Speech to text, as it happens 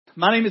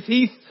My name is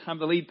Heath. I'm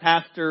the lead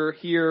pastor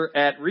here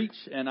at Reach,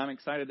 and I'm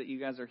excited that you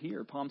guys are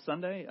here. Palm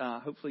Sunday.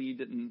 Hopefully you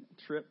didn't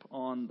trip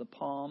on the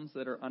palms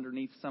that are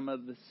underneath some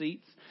of the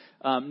seats.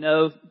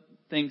 No,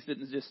 things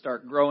didn't just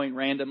start growing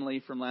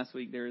randomly from last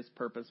week. There is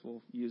purpose.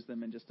 We'll use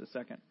them in just a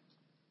second.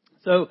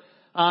 So,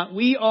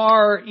 we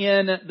are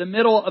in the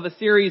middle of a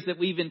series that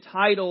we've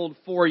entitled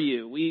For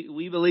You.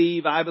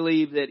 I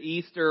believe that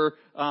Easter,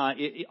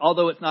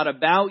 although it's not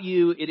about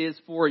you, it is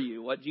for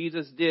you. What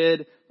Jesus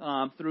did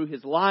through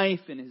His life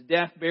and His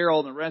death,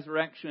 burial, and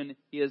resurrection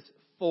is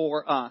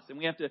for us. And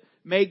we have to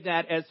make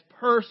that as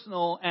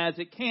personal as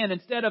it can.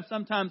 Instead of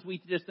sometimes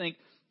we just think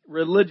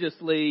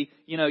religiously,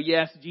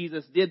 yes,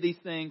 Jesus did these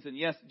things, and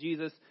yes,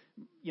 Jesus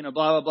blah,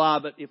 blah, blah.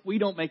 But if we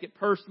don't make it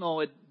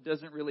personal, it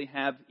doesn't really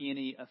have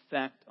any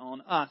effect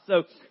on us.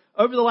 So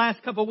over the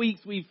last couple of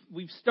weeks, we've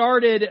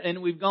started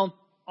and we've gone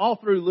all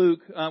through Luke.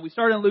 We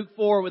started in Luke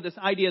 4 with this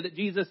idea that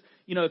Jesus,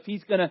 if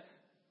He's going to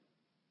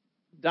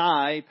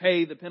die,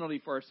 pay the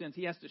penalty for our sins,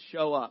 He has to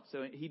show up.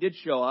 So He did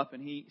show up,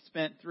 and He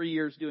spent 3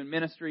 years doing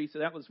ministry. So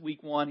that was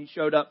week 1. He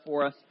showed up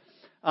for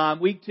us.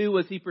 Week 2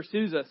 was He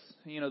pursues us.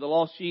 The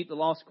lost sheep, the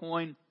lost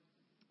coin,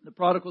 the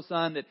prodigal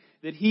son,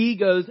 that He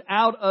goes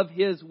out of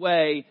His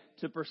way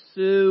to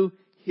pursue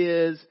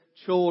His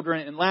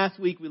children. And last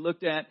week we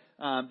looked at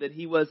that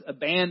He was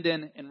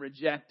abandoned and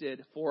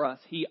rejected for us.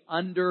 He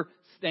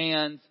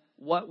understands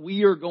what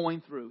we are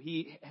going through.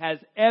 He has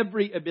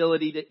every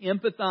ability to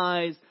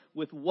empathize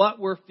with what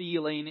we're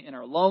feeling in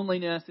our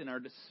loneliness, in our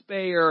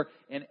despair,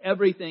 and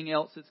everything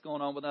else that's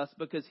going on with us,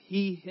 because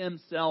He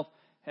Himself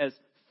has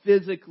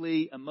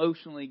physically,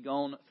 emotionally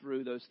gone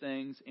through those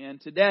things.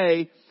 And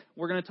today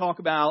we're going to talk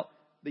about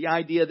the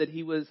idea that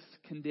He was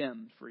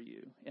condemned for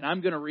you. And I'm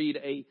going to read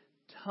a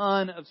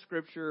ton of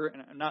Scripture,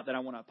 and not that I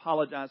want to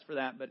apologize for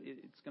that, but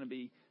it's going to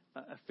be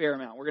a fair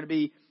amount. We're going to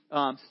be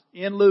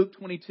in Luke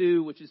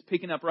 22, which is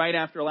picking up right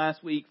after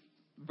last week,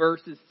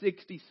 verses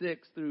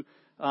 66 through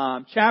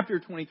chapter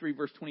 23,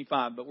 verse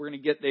 25. But we're going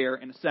to get there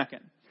in a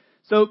second.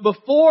 So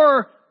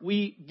before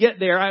we get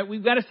there,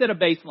 we've got to set a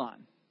baseline.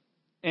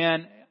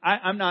 And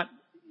I'm not,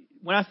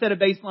 when I set a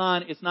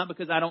baseline, it's not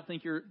because I don't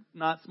think you're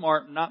not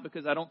smart, not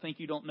because I don't think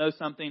you don't know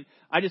something.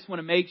 I just want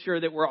to make sure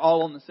that we're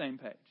all on the same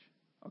page.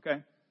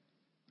 Okay?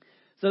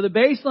 So the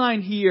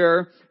baseline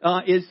here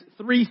is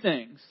 3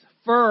 things.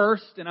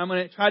 First, and I'm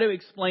going to try to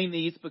explain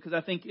these because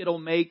I think it'll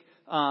make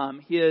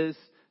His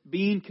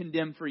being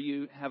condemned for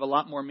you have a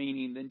lot more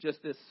meaning than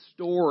just this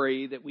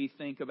story that we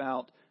think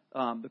about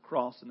the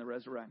cross and the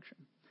resurrection.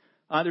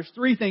 There's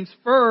 3 things.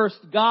 First,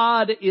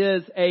 God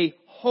is a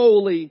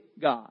holy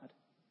God.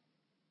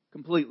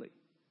 Completely.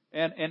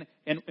 And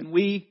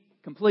we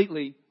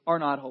completely are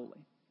not holy.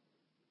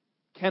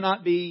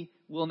 Cannot be,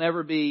 will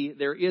never be.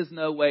 There is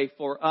no way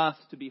for us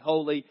to be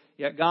holy.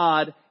 Yet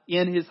God,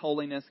 in His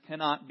holiness,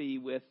 cannot be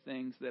with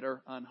things that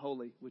are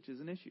unholy, which is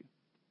an issue.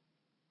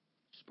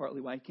 Which is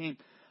partly why He came.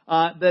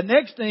 The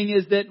next thing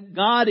is that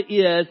God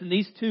is, and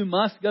these two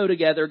must go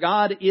together,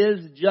 God is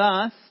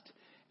just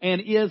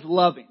and is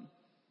loving.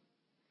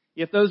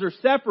 If those are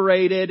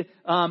separated,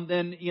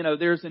 then,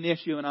 there's an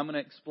issue, and I'm going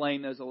to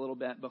explain those a little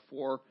bit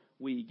before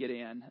we get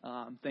in.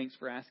 Thanks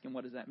for asking,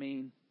 what does that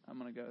mean? I'm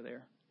going to go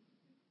there.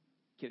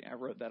 Kidding, I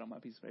wrote that on my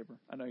piece of paper.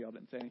 I know y'all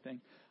didn't say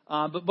anything.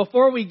 But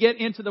before we get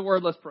into the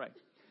Word, let's pray.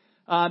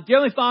 Dear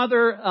Heavenly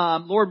Father,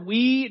 Lord,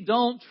 we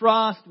don't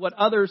trust what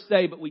others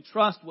say, but we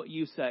trust what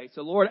You say.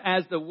 So, Lord,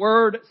 as the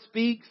Word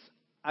speaks,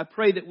 I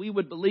pray that we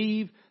would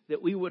believe,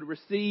 that we would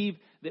receive,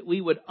 that we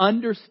would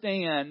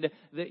understand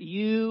that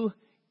You,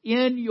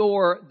 in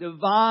Your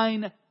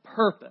divine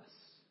purpose,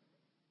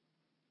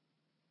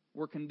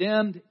 were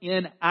condemned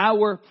in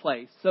our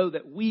place so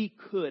that we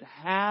could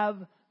have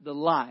the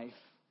life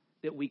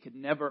that we could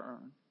never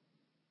earn.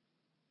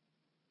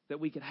 That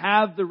we could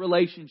have the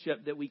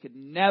relationship that we could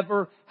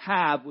never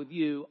have with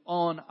You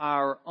on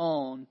our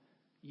own.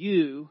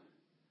 You,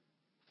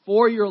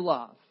 for Your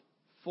love,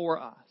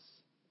 for us.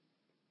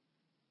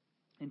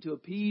 And to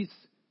appease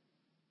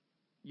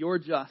Your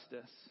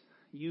justice,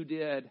 You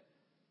did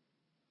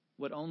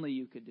what only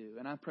You could do.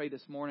 And I pray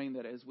this morning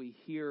that as we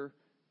hear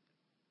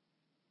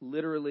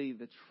literally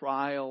the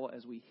trial,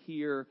 as we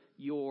hear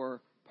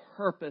Your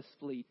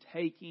purposefully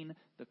taking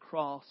the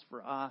cross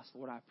for us,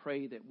 Lord, I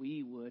pray that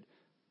we would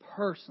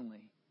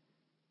personally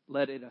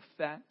let it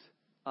affect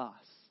us.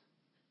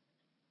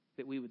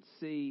 That we would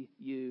see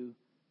You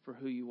for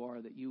who You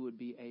are, that You would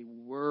be a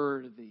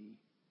worthy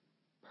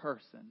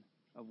person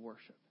of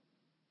worship.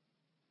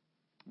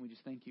 And we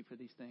just thank You for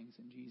these things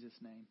in Jesus'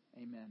 name.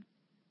 Amen.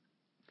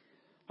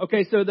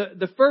 Okay, so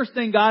the first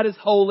thing, God is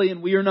holy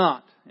and we are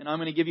not. And I'm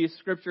going to give you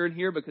scripture in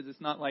here because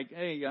it's not like,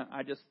 hey,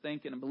 I just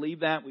think and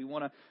believe that. We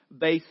want to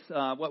base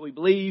what we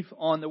believe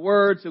on the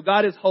Word. So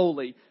God is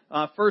holy.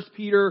 1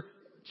 Peter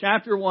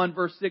chapter 1,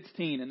 verse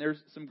 16. And there's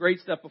some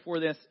great stuff before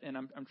this, and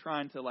I'm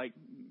trying to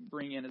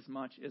bring in as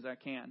much as I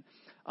can.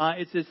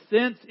 It says,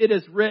 since it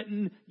is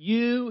written,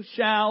 you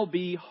shall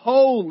be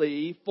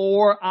holy,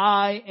 for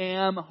I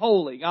am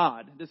holy.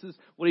 God, this is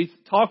what He's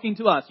talking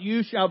to us.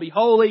 You shall be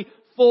holy,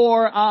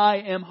 for I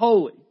am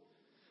holy.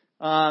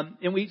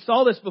 And we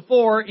saw this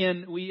before,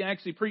 and we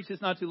actually preached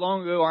this not too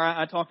long ago, or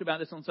I talked about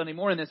this on Sunday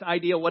morning, this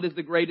idea, what is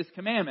the greatest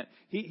commandment?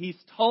 He's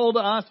told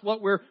us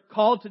what we're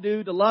called to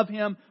do, to love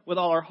Him with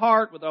all our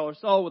heart, with all our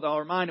soul, with all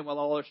our mind, and with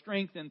all our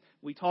strength. And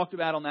we talked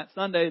about on that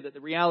Sunday that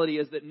the reality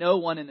is that no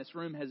one in this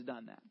room has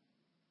done that.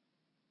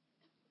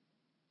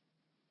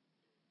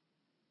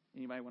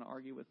 Anybody want to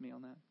argue with me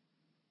on that?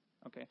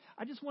 Okay.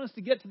 I just want us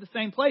to get to the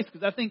same place,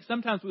 because I think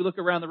sometimes we look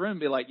around the room and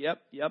be like,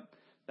 yep,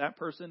 that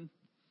person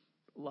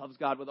loves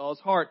God with all his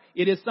heart.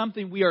 It is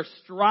something we are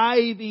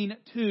striving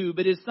to,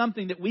 but it is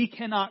something that we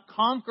cannot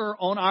conquer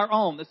on our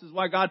own. This is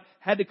why God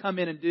had to come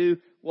in and do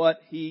what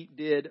He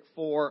did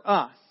for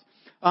us.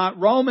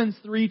 Romans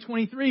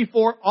 3:23,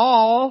 for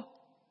all,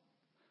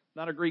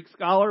 not a Greek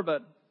scholar,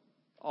 but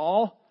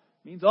all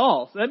means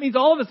all. So that means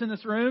all of us in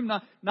this room,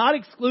 not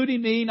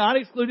excluding me, not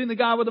excluding the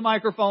guy with the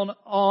microphone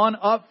on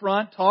up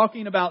front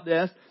talking about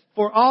this.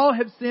 For all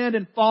have sinned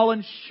and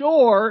fallen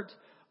short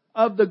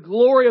of the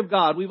glory of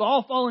God. We've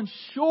all fallen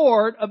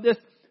short of this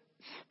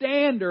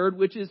standard,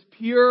 which is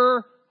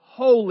pure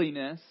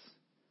holiness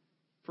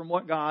from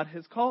what God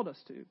has called us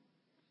to.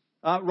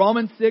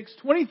 Romans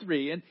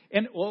 6:23.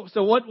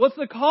 So what's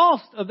the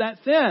cost of that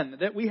sin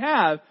that we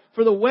have?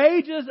 For the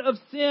wages of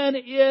sin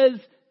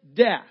is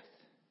death.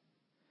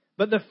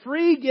 But the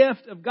free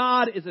gift of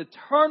God is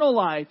eternal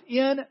life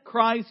in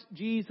Christ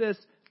Jesus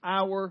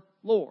our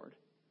Lord.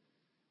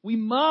 We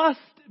must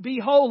be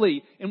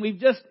holy. And we've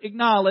just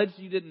acknowledged,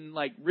 you didn't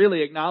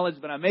really acknowledge,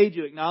 but I made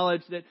you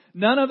acknowledge that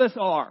none of us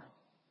are.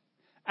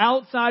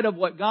 Outside of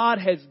what God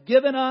has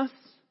given us,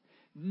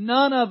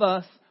 none of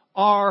us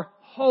are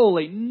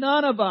holy.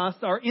 None of us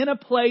are in a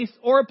place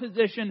or a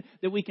position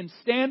that we can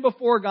stand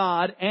before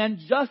God and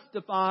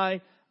justify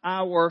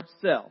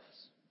ourselves,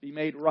 be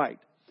made right.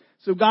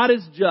 So God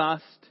is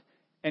just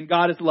and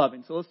God is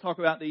loving. So let's talk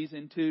about these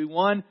in two.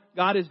 One,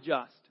 God is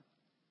just.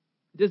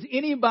 Does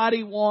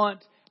anybody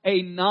want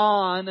a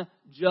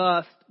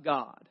non-just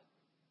God?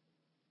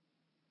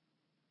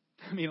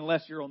 I mean,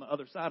 unless you're on the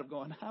other side of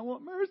going, I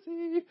want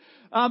mercy.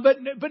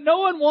 But no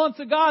one wants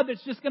a God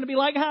that's just going to be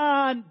like,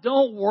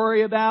 don't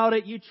worry about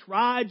it. You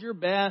tried your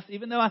best.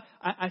 Even though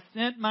I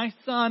sent my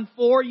Son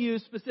for you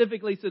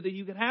specifically so that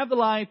you could have the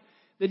life,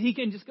 that He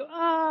can just go,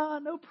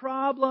 no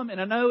problem.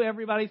 And I know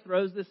everybody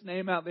throws this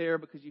name out there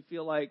because you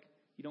feel like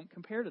you don't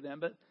compare to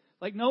them.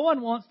 But no one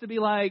wants to be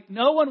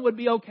no one would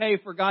be okay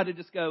for God to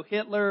just go,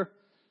 Hitler,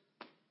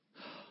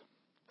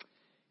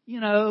 you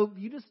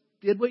just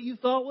did what you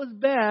thought was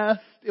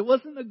best. It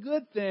wasn't a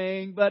good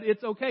thing, but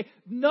it's okay.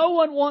 No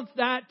one wants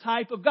that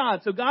type of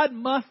God. So God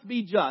must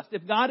be just.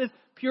 If God is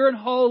pure and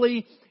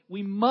holy,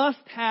 we must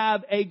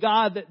have a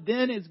God that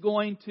then is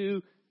going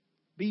to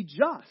be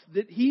just.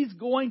 That He's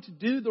going to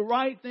do the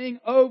right thing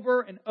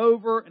over and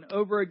over and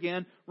over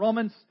again.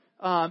 Romans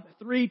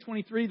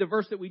 3:23, the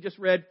verse that we just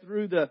read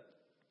through the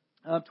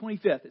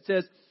 25th. It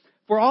says,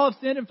 for all have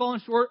sinned and fallen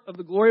short of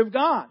the glory of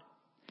God,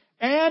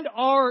 and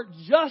are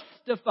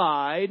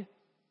justified,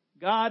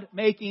 God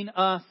making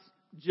us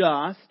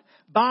just,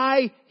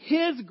 by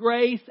His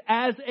grace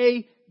as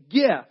a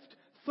gift,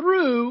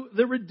 through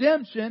the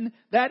redemption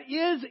that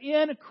is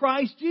in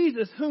Christ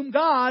Jesus, whom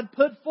God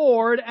put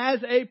forward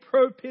as a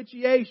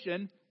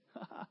propitiation.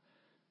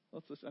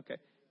 Okay.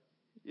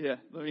 Yeah.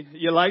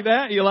 You like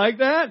that? You like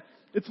that?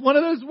 It's one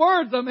of those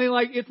words. I mean,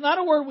 it's not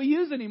a word we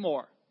use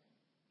anymore.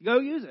 Go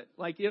use it.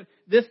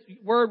 This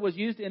word was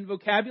used in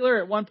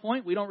vocabulary at one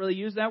point. We don't really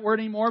use that word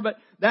anymore, but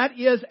that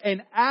is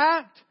an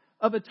act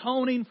of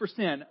atoning for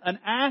sin, an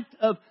act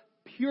of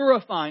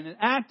purifying, an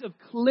act of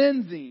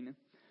cleansing.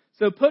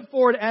 So put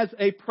forward as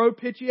a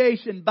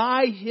propitiation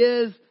by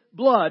His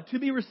blood, to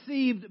be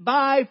received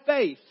by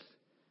faith.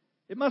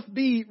 It must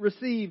be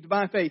received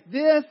by faith.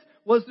 This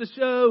was to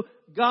show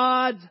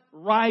God's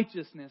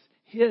righteousness,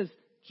 His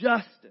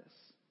justice.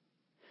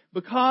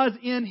 Because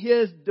in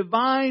His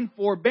divine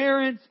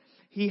forbearance,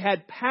 He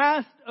had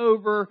passed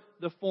over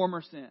the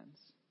former sins.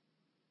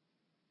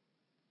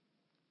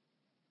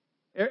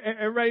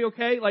 Everybody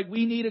okay?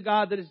 We need a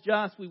God that is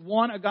just. We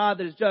want a God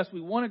that is just.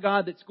 We want a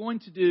God that's going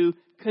to do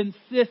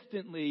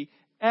consistently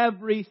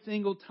every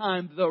single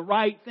time the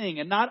right thing.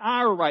 And not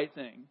our right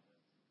thing.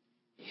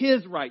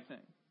 His right thing.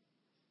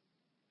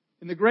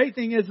 And the great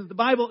thing is that the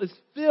Bible is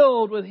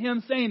filled with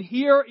Him saying,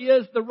 here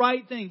is the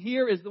right thing.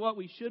 Here is what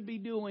we should be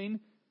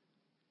doing.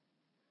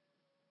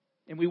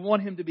 And we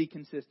want Him to be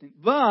consistent.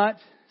 But,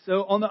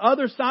 so on the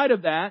other side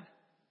of that,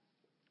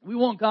 we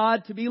want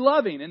God to be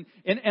loving.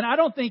 And I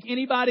don't think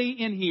anybody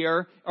in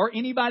here or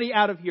anybody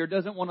out of here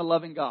doesn't want a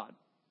loving God.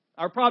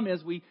 Our problem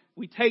is we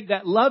take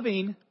that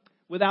loving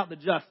without the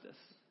justice.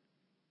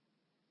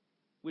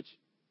 Which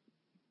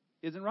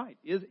isn't right.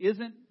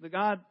 Isn't the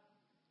God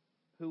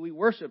who we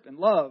worship and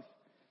love.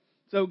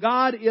 So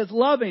God is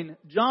loving.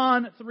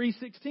 John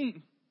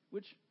 3:16,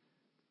 which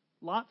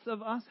lots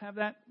of us have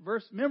that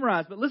verse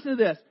memorized. But listen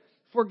to this.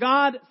 For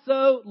God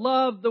so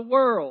loved the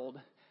world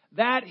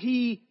that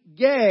He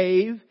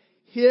gave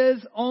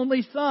His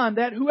only Son,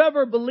 that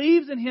whoever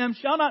believes in Him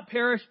shall not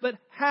perish, but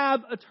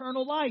have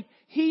eternal life.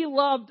 He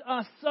loved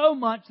us so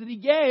much that He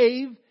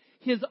gave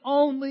His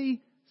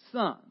only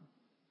Son.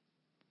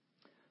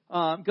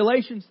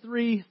 Galatians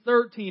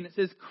 3:13, it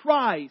says,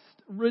 Christ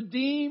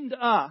redeemed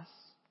us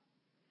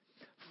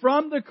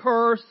from the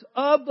curse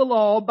of the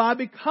law by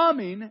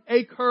becoming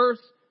a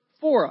curse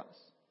for us.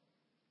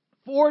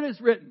 For it is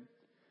written,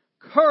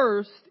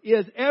 cursed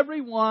is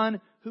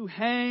everyone who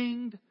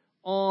hanged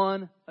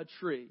on a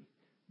tree.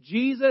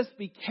 Jesus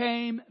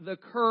became the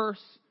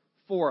curse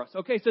for us.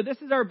 Okay, so this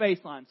is our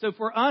baseline. So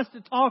for us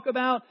to talk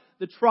about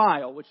the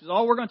trial, which is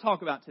all we're going to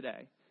talk about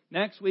today.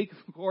 Next week,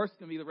 of course, is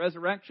going to be the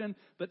resurrection.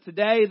 But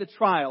today, the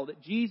trial,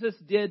 that Jesus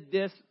did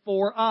this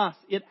for us.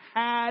 It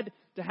had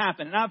to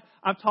happen. And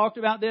I've talked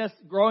about this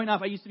growing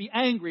up. I used to be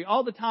angry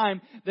all the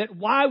time that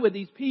why would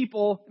these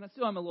people, and I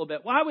still am a little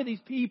bit, why would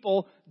these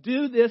people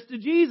do this to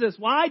Jesus?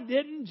 Why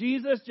didn't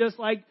Jesus just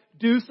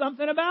do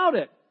something about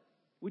it?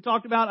 We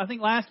talked about, I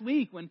think last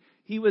week, when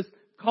he was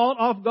caught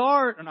off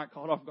guard, or not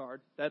caught off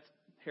guard, that's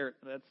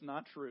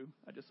not true.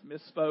 I just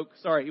misspoke.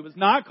 Sorry, he was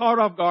not caught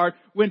off guard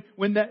when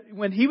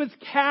he was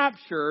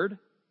captured,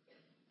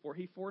 or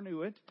he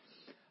foreknew it.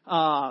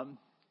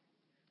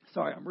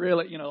 Sorry, I'm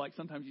really,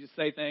 sometimes you just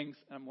say things,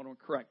 and I'm going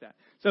to correct that.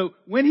 So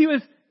when he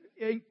was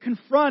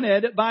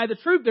confronted by the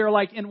troop there,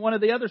 like in one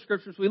of the other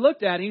scriptures we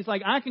looked at, he's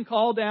like, I can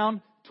call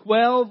down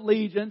 12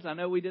 legions. I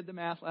know we did the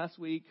math last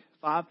week.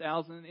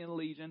 5,000 in a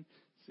legion,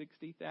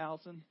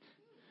 60,000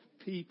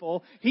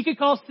 people. He could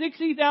call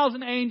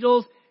 60,000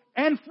 angels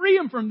and free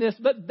him from this,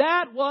 but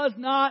that was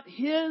not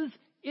his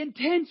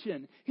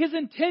intention. His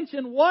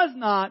intention was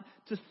not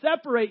to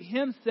separate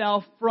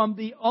himself from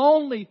the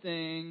only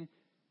thing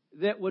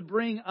that would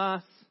bring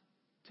us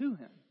to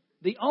him.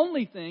 The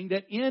only thing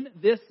that in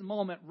this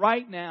moment,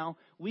 right now,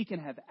 we can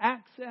have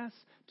access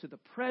to the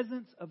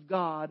presence of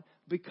God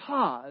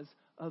because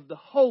of the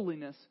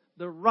holiness,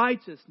 the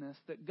righteousness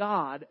that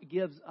God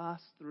gives us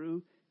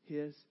through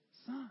His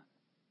Son.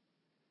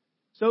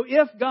 So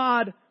if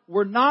God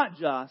were not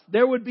just,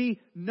 there would be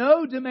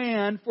no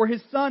demand for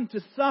His Son to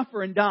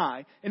suffer and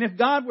die. And if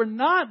God were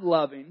not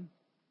loving,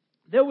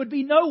 there would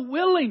be no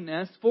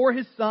willingness for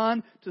His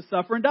Son to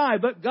suffer and die.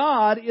 But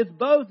God is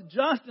both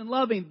just and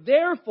loving.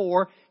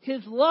 Therefore,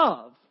 His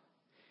love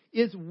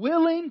is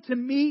willing to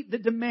meet the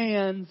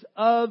demands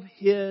of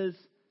His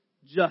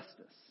justice.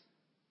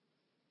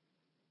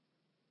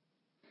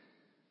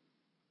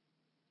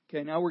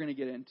 Okay, now we're going to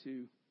get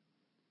into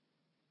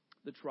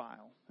the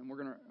trial. And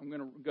I'm going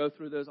to go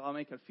through those. I'll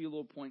make a few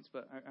little points,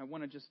 but I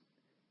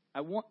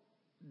want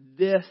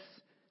this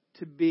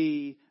to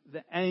be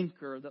the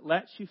anchor that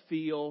lets you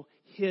feel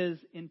His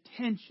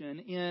intention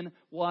in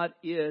what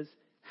is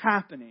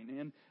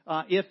happening.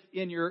 And if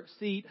in your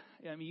seat,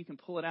 you can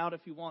pull it out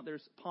if you want.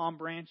 There's palm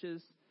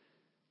branches.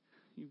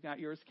 You've got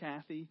yours,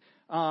 Kathy.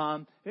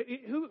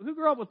 Who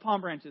grew up with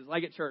palm branches,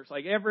 like at church?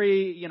 Like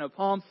every,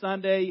 Palm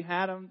Sunday, you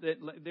had them.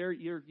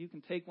 You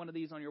can take one of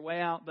these on your way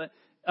out. But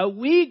a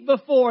week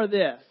before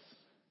this,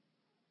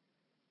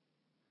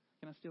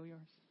 can I steal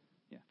yours?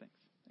 Yeah, thanks.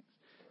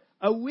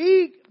 A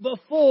week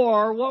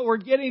before what we're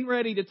getting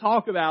ready to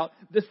talk about,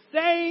 the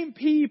same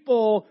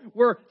people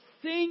were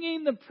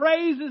singing the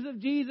praises of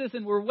Jesus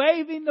and were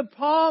waving the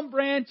palm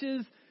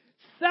branches,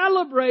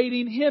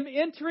 celebrating Him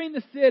entering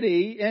the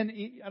city. And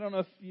I don't know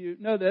if you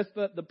know this,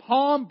 but the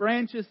palm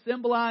branches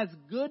symbolize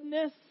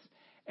goodness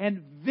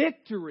and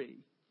victory.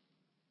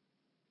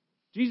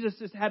 Jesus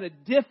just had a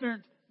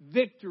different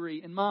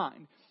victory in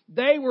mind.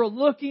 They were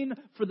looking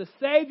for the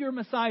Savior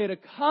Messiah to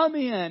come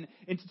in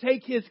and to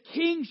take His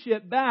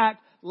kingship back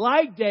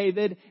like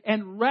David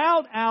and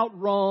rout out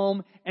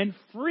Rome and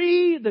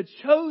free the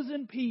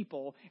chosen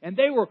people. And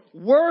they were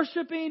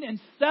worshiping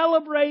and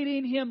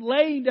celebrating Him,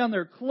 laying down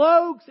their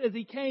cloaks as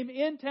He came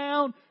in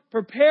town,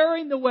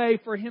 preparing the way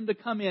for Him to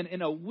come in.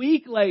 And a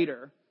week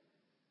later,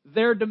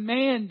 they're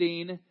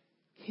demanding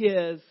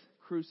His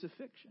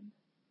crucifixion.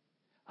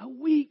 A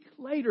week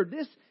later,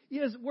 this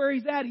is where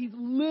He's at.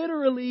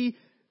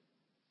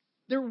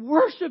 They're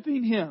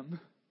worshiping Him.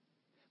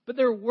 But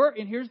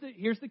and here's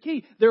the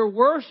key. They're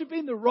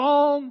worshiping the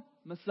wrong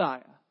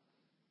Messiah.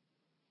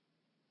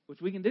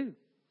 Which we can do.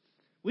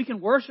 We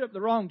can worship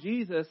the wrong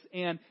Jesus,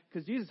 and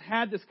because Jesus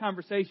had this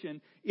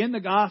conversation in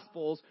the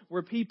Gospels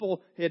where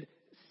people had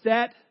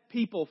set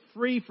people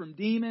free from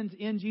demons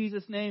in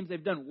Jesus' name.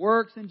 They've done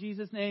works in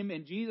Jesus' name,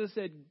 and Jesus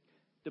said,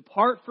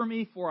 "Depart from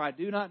me, for I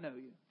do not know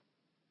you."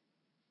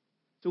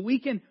 So we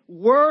can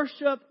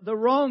worship the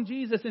wrong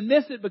Jesus and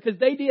miss it because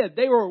they did.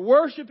 They were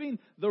worshiping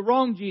the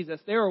wrong Jesus.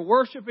 They were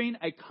worshiping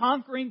a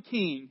conquering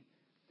king,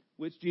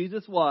 which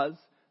Jesus was,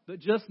 but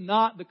just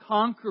not the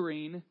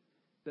conquering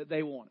that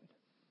they wanted.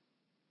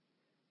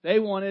 They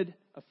wanted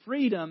a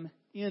freedom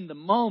in the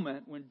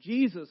moment when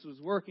Jesus was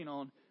working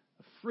on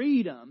a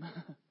freedom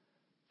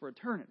for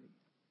eternity.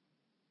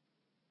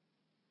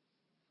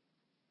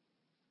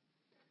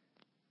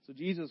 So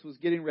Jesus was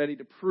getting ready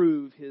to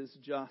prove His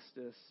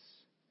justice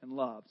and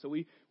love. So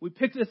we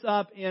pick this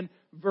up in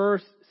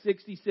verse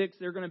 66.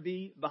 They're going to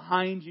be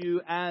behind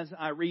you as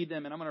I read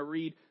them. And I'm going to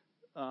read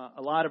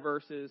a lot of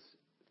verses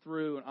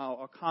through, and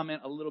I'll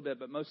comment a little bit,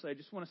 but mostly I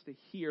just want us to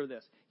hear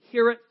this.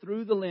 Hear it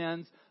through the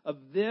lens of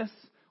this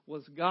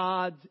was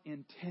God's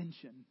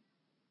intention.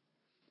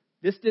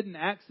 This didn't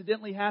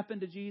accidentally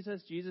happen to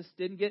Jesus. Jesus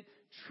didn't get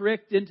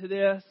tricked into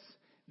this.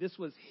 This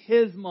was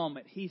His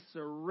moment. He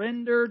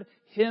surrendered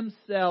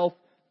Himself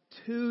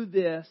to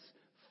this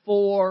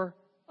for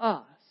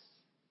us.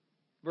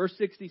 Verse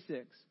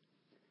 66.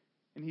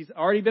 And He's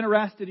already been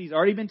arrested. He's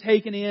already been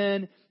taken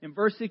in. In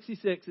verse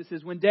 66, it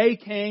says, when day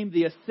came,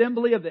 the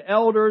assembly of the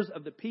elders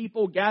of the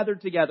people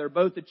gathered together,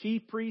 both the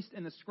chief priests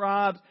and the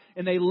scribes,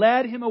 and they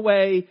led Him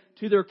away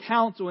to their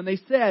council. And they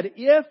said,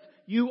 if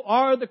you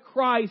are the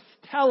Christ,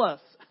 tell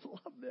us. I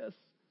love this.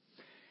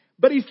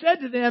 But He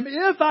said to them,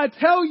 if I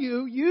tell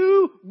you,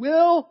 you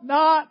will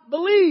not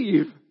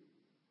believe.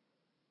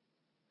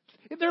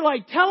 If they're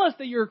like, tell us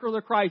that you're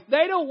the Christ,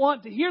 they don't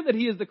want to hear that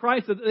He is the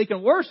Christ so that they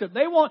can worship.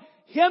 They want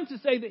Him to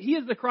say that He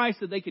is the Christ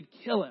so they could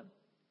kill Him.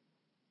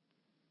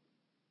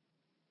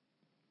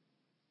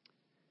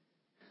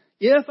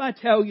 If I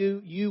tell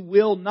you, you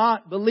will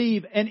not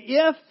believe. And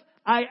if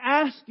I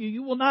ask you,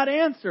 you will not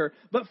answer.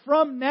 But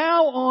from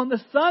now on,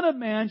 the Son of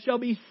Man shall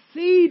be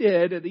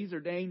seated. These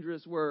are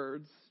dangerous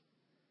words.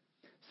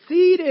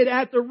 Seated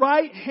at the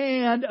right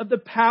hand of the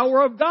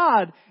power of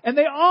God. And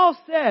they all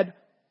said,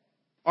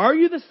 are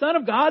you the Son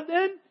of God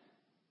then?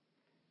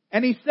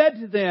 And He said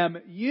to them,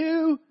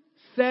 you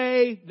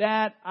say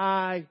that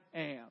I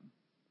am.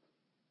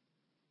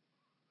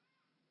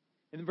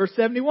 In verse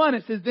 71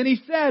 it says, then He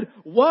said,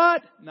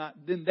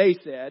 then they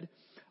said,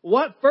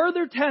 what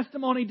further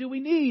testimony do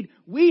we need?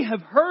 We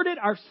have heard it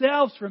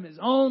ourselves from His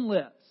own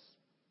lips.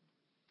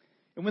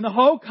 And when the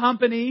whole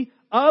company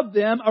of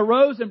them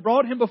arose and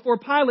brought Him before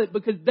Pilate,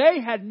 because they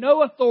had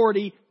no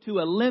authority to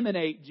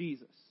eliminate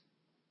Jesus.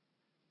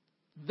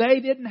 They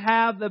didn't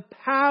have the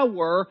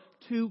power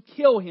to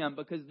kill Him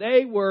because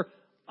they were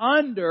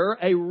under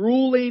a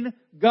ruling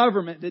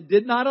government that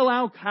did not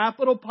allow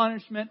capital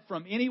punishment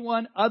from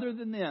anyone other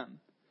than them.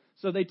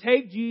 So they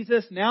take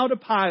Jesus now to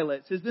Pilate.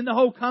 It says, then the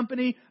whole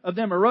company of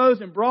them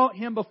arose and brought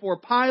Him before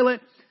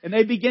Pilate. And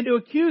they began to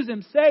accuse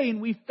Him,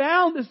 saying, we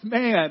found this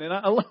man, and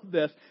I love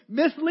this,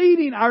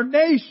 misleading our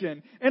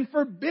nation and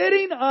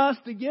forbidding us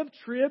to give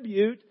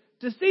tribute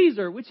to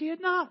Caesar, which He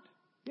had not.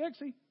 He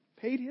actually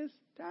paid His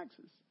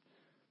taxes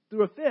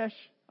through a fish.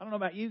 I don't know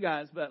about you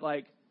guys, but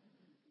like,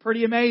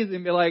 pretty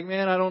amazing. Be like,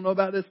 man, I don't know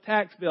about this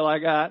tax bill I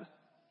got.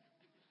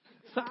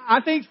 So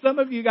I think some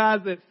of you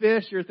guys that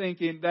fish, you're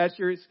thinking that's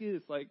your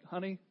excuse. Like,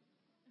 honey,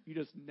 you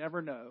just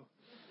never know.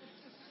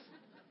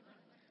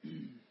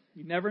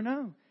 You never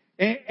know.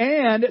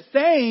 And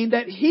saying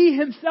that He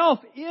Himself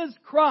is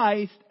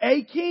Christ,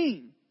 a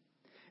king.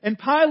 And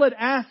Pilate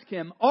asked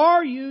Him,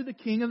 are you the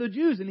King of the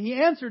Jews? And He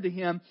answered to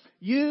him,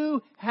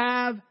 you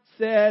have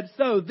said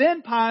so.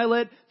 Then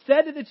Pilate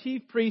said to the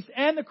chief priests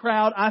and the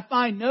crowd, I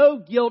find no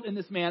guilt in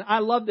this man. I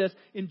love this.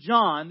 In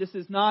John, this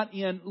is not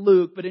in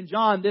Luke, but in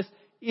John, this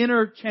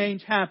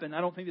interchange happened.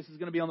 I don't think this is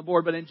going to be on the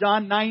board, but in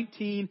John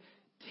 19:10,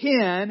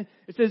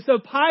 it says, so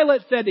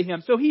Pilate said to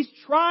him, so he's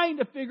trying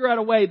to figure out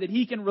a way that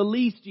he can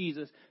release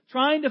Jesus,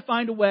 trying to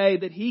find a way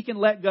that he can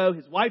let go.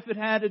 His wife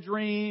had a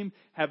dream,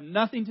 have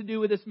nothing to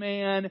do with this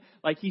man.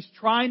 Like he's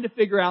trying to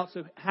figure out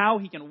how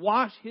he can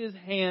wash his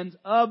hands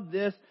of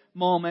this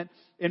moment.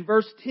 In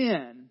verse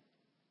 10,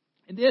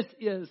 and this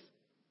is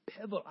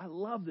pivotal. I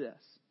love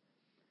this.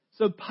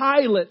 So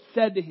Pilate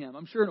said to him,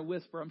 I'm sure in a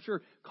whisper, I'm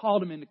sure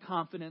called him into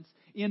confidence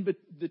in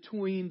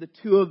between the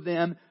two of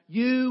them,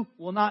 you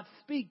will not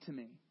speak to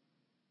me.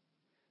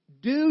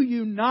 Do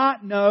you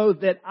not know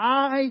that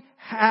I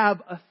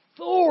have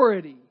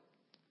authority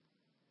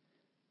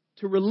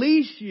to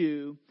release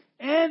you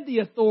and the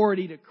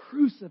authority to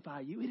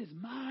crucify you? It is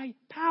my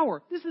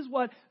power. This is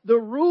what the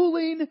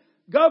ruling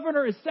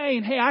governor is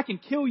saying. Hey, I can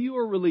kill you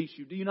or release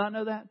you. Do you not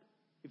know that?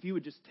 If you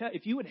would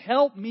if you would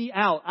help me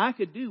out, I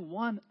could do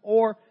one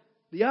or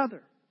the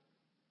other.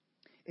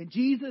 And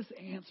Jesus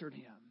answered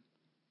him,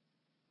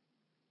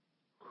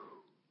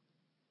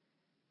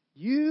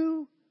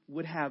 you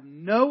would have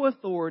no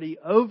authority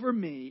over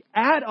me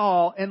at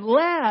all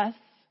unless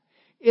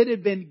it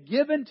had been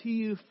given to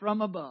you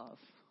from above.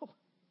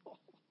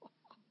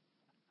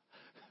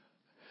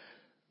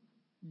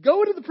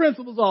 Go to the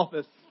principal's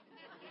office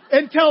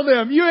and tell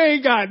them you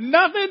ain't got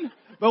nothing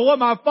but what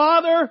my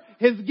Father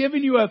has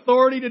given you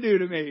authority to do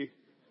to me.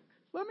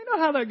 Let me know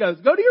how that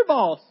goes. Go to your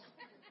boss.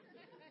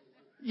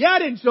 Yeah, I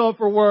didn't show up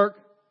for work,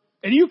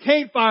 and you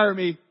can't fire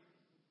me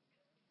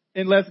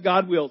unless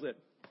God wills it.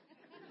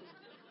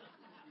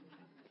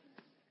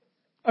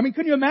 I mean,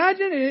 can you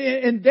imagine?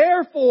 And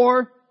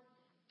therefore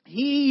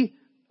he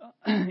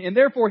who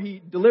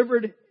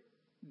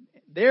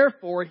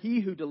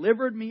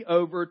delivered me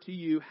over to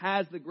you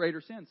has the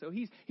greater sin. So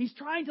he's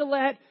trying to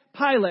let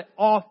Pilate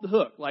off the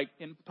hook. Like,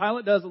 and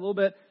Pilate does a little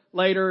bit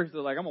later. So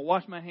like, I'm going to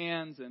wash my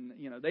hands, and,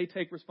 they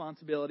take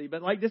responsibility.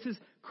 But like, this is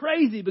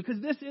crazy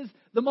because this is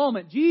the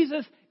moment.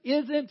 Jesus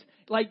isn't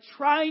like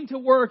trying to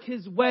work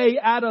his way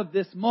out of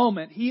this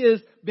moment. He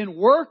has been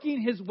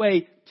working his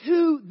way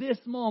to this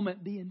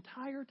moment the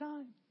entire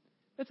time.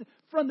 That's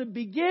from the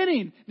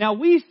beginning. Now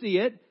we see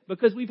it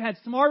because we've had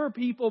smarter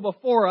people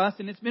before us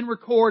and it's been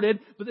recorded.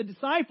 But the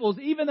disciples,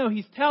 even though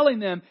He's telling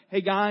them,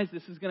 hey guys,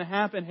 this is going to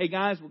happen. Hey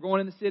guys, we're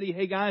going in the city.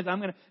 Hey guys, I'm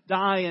going to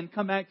die and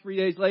come back 3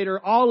 days later.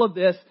 All of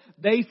this,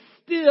 they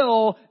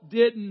still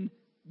didn't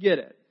get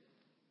it.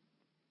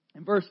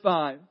 In verse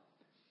 5,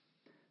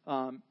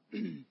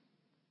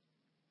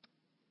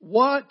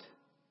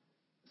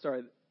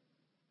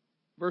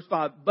 verse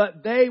 5,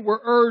 but they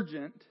were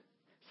urgent,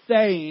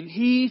 saying,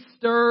 He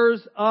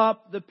stirs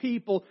up the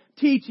people,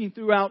 teaching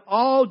throughout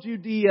all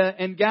Judea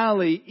and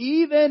Galilee,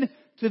 even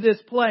to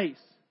this place.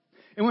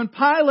 And when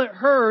Pilate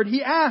heard,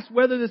 he asked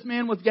whether this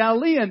man was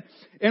Galilean.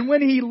 And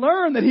when he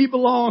learned that he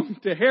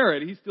belonged to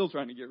Herod, he's still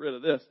trying to get rid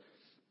of this,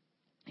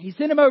 he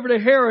sent him over to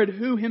Herod,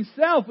 who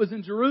himself was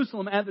in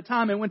Jerusalem at the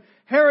time. And when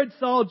Herod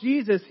saw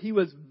Jesus, he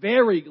was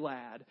very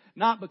glad.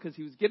 Not because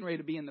he was getting ready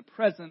to be in the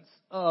presence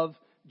of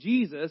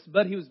Jesus,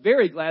 but he was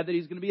very glad that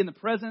he's going to be in the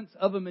presence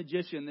of a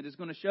magician that is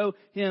going to show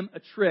him a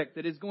trick,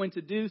 that is going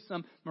to do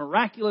some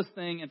miraculous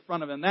thing in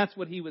front of him. That's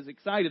what he was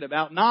excited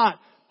about. Not,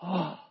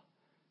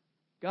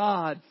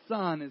 God's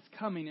Son is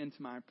coming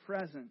into my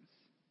presence.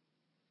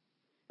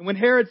 And when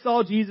Herod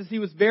saw Jesus, he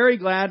was very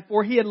glad,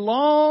 for he had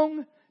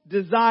long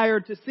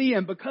desired to see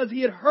Him because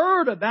he had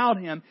heard about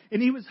Him,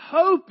 and he was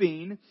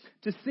hoping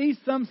to see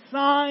some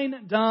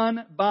sign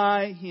done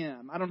by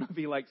Him. I don't know if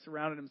he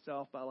surrounded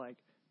himself by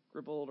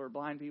crippled or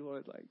blind people.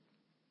 It's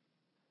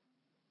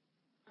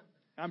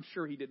I'm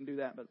sure he didn't do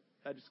that, but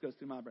that just goes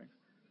through my brain.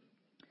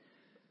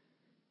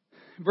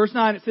 Verse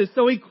 9, it says,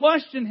 so he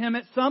questioned him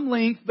at some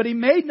length, but he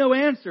made no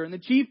answer. And the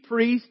chief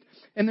priest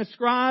and the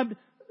scribe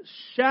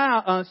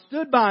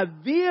stood by,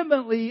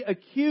 vehemently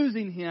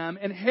accusing him.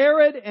 And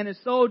Herod and his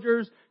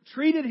soldiers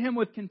treated him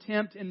with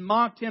contempt and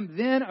mocked him.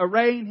 Then,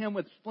 arraying him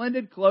with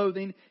splendid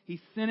clothing, he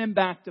sent him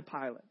back to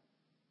Pilate.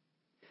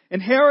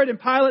 And Herod and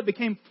Pilate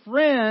became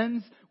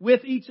friends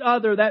with each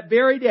other that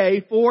very day,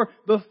 for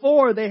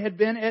before they had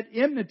been at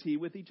enmity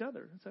with each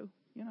other. So,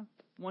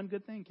 one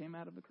good thing came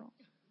out of the cross.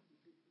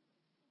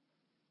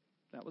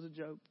 That was a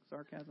joke,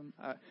 sarcasm.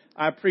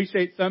 I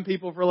appreciate some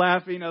people for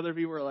laughing. Other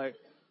people were like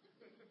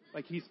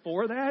he's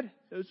for that?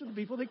 Those are the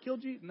people that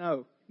killed Jesus?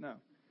 No.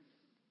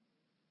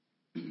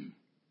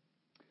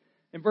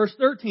 In verse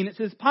 13, it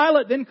says,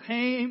 Pilate then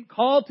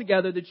called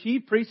together the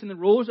chief priests and the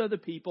rulers of the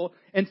people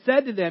and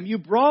said to them, you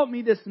brought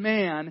me this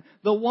man,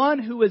 the one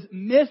who was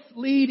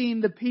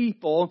misleading the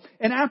people,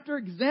 and after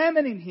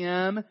examining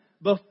him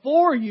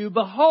before you,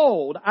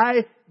 behold,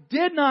 I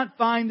did not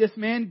find this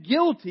man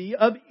guilty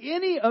of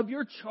any of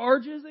your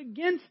charges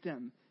against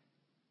him.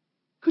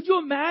 Could you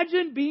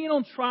imagine being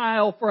on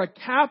trial for a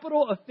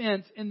capital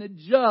offense and the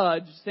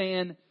judge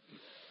saying,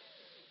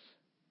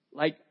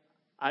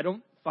 I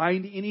don't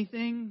find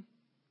anything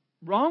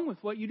wrong with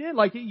what you did.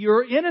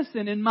 You're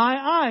innocent in my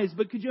eyes.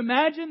 But could you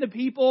imagine the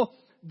people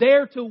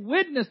there to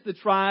witness the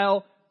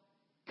trial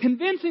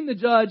convincing the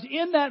judge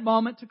in that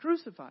moment to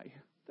crucify you?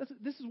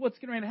 This is what's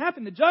going to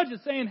happen. The judge is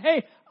saying,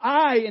 hey,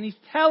 and he's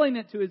telling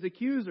it to his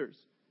accusers.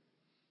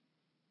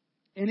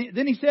 And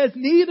then he says,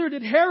 neither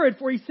did Herod,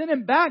 for he sent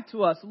him back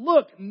to us.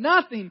 Look,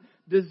 nothing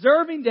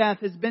deserving death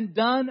has been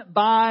done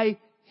by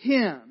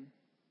him.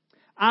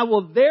 I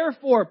will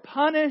therefore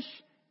punish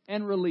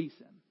and release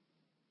him.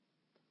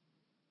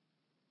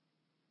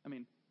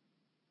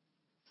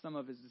 Some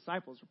of his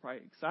disciples were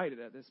probably excited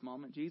at this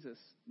moment. Jesus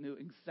knew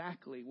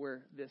exactly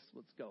where this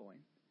was going.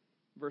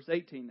 Verse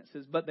 18, it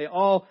says, but they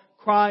all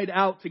cried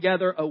out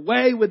together,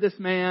 away with this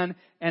man,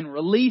 and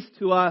release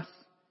to us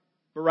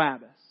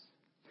Barabbas,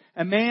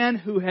 a man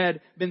who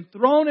had been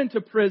thrown into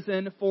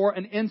prison for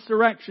an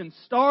insurrection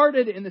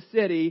started in the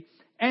city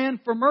and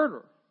for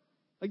murder.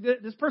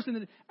 This person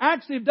that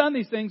actually have done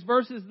these things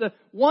versus the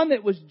one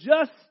that was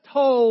just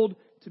told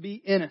to be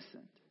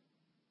innocent.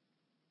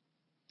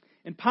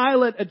 And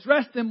Pilate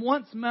addressed them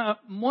once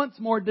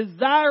more,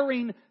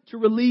 desiring to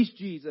release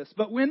Jesus.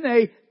 But when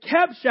they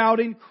kept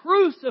shouting,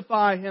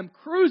 crucify him,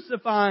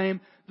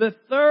 the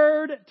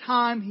third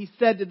time he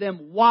said to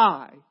them,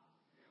 why?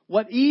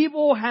 What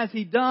evil has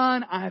he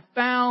done? I have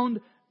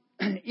found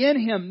in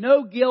him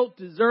no guilt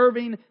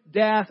deserving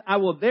death. I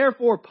will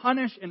therefore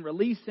punish and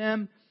release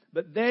him.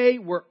 But they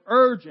were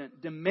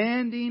urgent,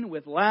 demanding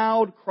with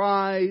loud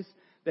cries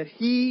that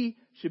he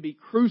should be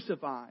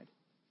crucified.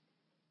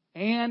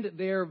 And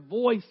their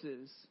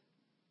voices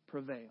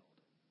prevailed.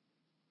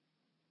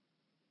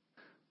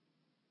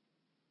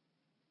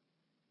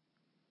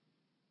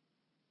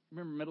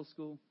 Remember middle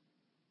school?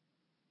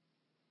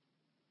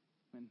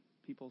 When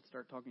people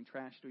start talking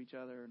trash to each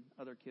other and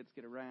other kids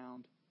get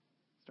around,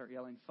 start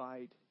yelling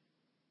fight.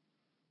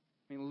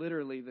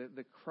 Literally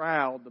the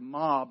crowd, the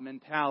mob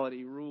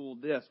mentality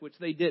ruled this, which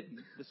they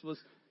didn't. This was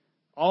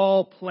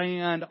all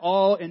planned,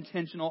 all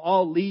intentional,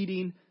 all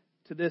leading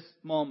to this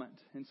moment.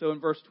 And so in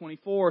verse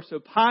 24, so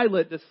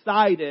Pilate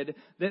decided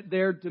that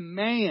their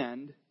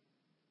demand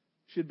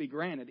should be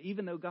granted,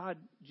 even though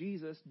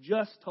Jesus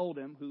just told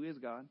him, who is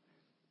God,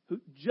 who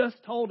just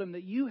told him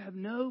that you have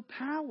no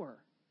power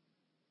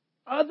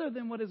other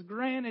than what is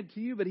granted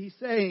to you. But he's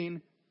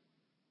saying,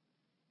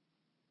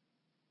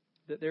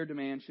 that their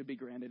demand should be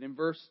granted. In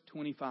verse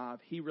 25,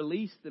 he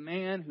released the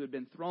man who had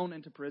been thrown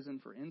into prison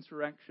for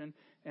insurrection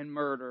and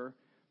murder,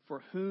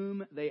 for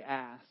whom they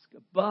asked,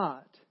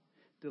 but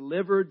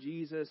delivered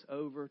Jesus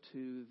over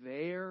to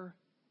their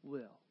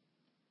will.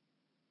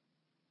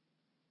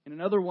 In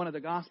another one of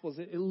the Gospels,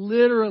 it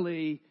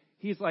literally,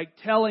 he's like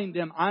telling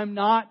them, I'm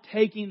not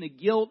taking the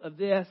guilt of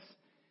this.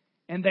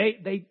 And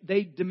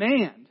they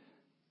demand.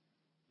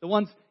 The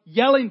ones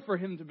yelling for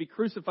him to be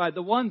crucified,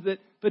 the ones that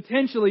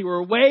potentially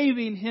were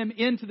waving him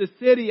into the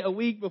city a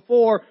week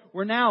before,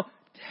 were now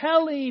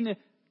telling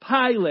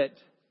Pilate,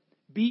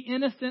 be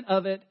innocent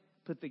of it,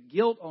 put the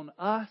guilt on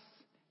us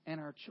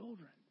and our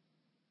children.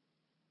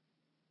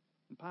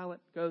 And Pilate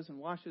goes and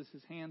washes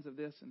his hands of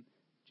this, and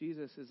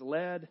Jesus is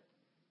led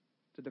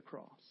to the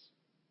cross.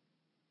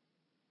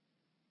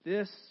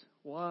 This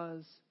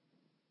was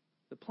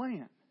the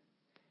plan.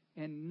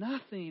 And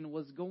nothing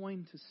was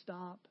going to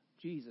stop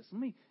Jesus.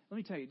 Let me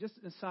tell you, just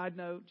a side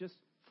note, just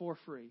for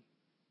free.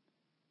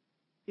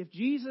 If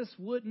Jesus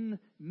wouldn't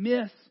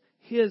miss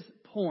his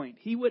point,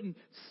 he wouldn't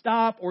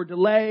stop or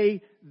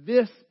delay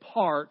this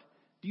part,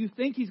 do you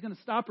think he's going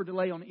to stop or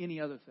delay on any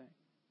other thing?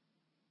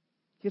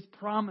 His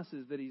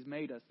promises that he's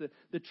made us,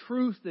 the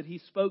truth that he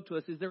spoke to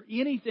us, is there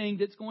anything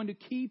that's going to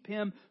keep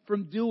him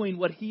from doing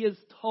what he has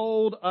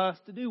told us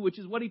to do, which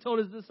is what he told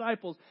his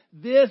disciples?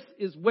 This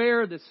is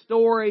where the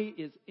story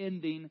is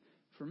ending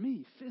for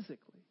me, physically.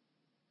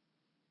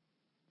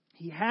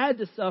 He had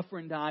to suffer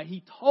and die.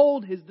 He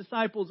told his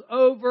disciples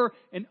over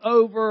and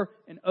over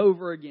and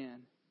over again.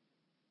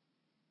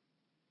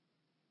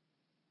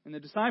 And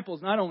the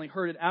disciples not only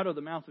heard it out of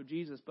the mouth of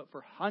Jesus, but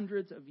for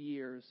hundreds of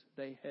years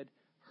they had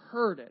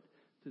heard it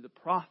through the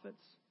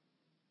prophets,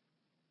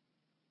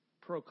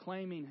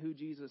 proclaiming who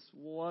Jesus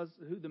was,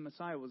 who the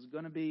Messiah was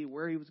going to be,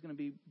 where he was going to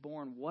be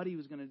born, what he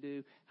was going to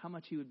do, how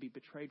much he would be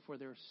betrayed for.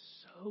 There are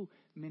so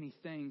many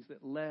things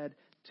that led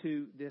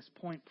to this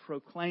point,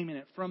 proclaiming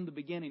it from the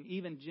beginning,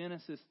 even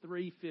Genesis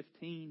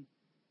 3:15.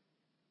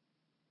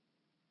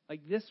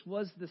 Like, this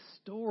was the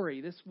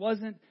story. This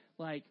wasn't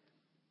like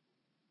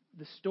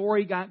the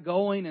story got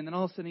going and then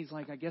all of a sudden he's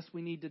like, I guess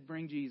we need to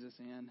bring Jesus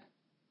in.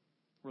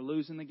 We're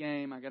losing the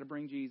game. I got to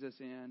bring Jesus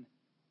in.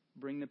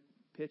 Bring the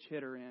pitch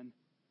hitter in.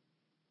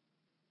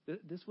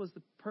 This was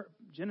the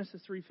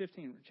Genesis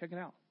 3:15. Check it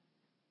out.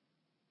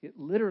 It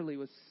literally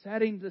was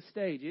setting the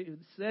stage. It was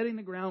setting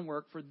the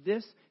groundwork for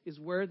this is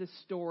where this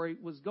story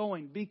was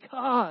going.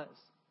 Because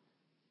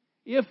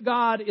if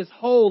God is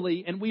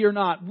holy and we are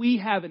not, we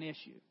have an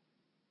issue.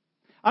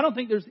 I don't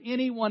think there's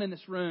anyone in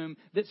this room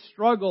that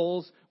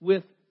struggles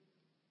with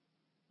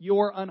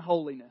your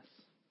unholiness.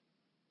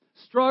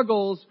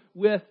 Struggles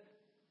with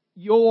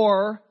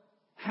your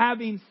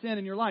having sin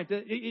in your life.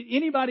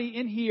 Anybody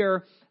in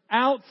here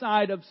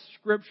outside of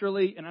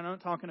scripturally, and I'm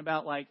not talking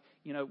about like,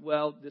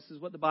 well, this is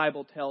what the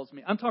Bible tells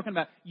me. I'm talking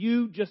about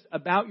you just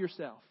about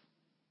yourself.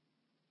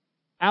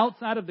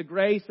 Outside of the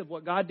grace of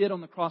what God did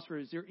on the cross for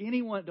you, is there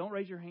anyone, don't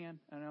raise your hand,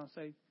 and I'll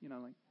say,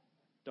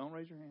 don't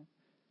raise your hand.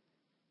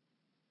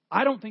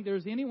 I don't think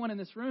there's anyone in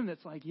this room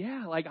that's like,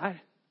 yeah, like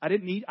I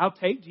didn't need, I'll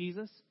take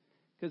Jesus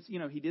because,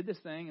 he did this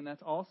thing and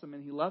that's awesome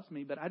and he loves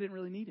me, but I didn't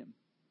really need him.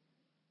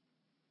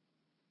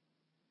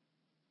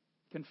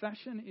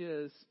 Confession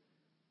is,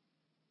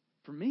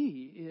 for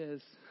me,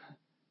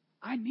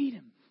 I need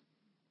him.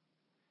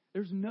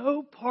 There's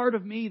no part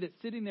of me that's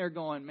sitting there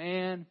going,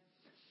 man,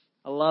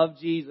 I love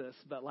Jesus,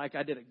 but like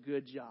I did a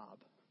good job.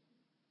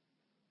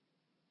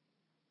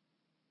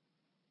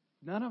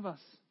 None of us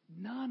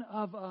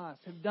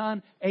have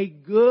done a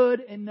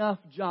good enough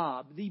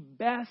job. The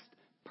best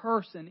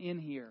person in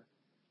here.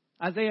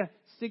 Isaiah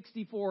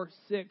 64:6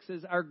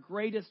 says, our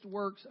greatest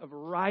works of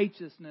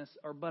righteousness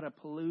are but a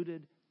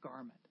polluted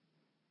garment.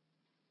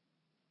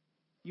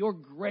 Your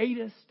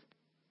greatest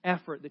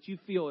effort that you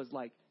feel is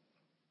like,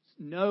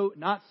 no,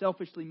 not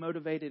selfishly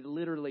motivated.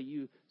 Literally,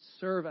 you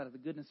serve out of the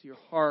goodness of your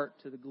heart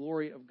to the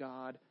glory of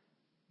God.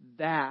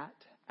 That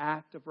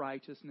act of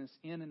righteousness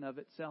in and of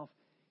itself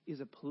is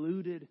a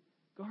polluted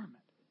garment.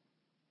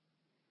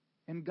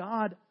 And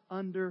God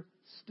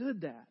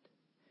understood that.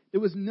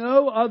 There was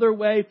no other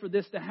way for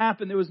this to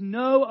happen. There was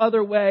no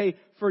other way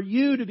for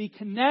you to be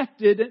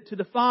connected to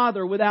the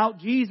Father without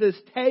Jesus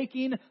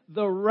taking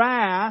the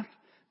wrath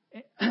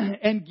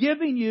and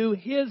giving you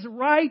His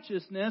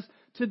righteousness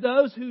to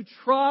those who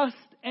trust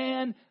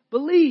and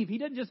believe. He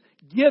didn't just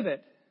give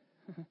it.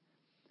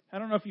 I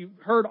don't know if you've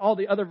heard all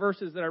the other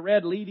verses that I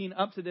read leading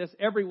up to this.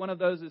 Every one of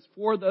those is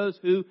for those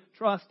who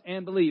trust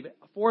and believe.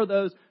 For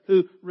those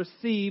who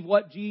receive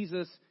what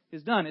Jesus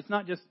has done. It's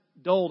not just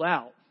doled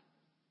out.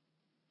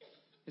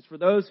 It's for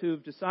those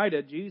who've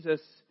decided Jesus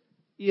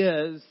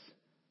is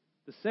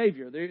the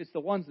Savior. It's the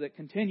ones that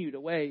continue to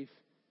wave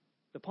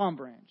the palm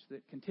branch,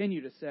 that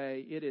continue to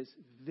say, it is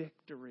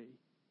victory.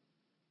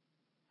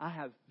 I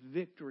have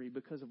victory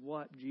because of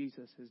what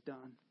Jesus has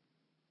done.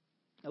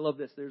 I love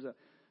this. There's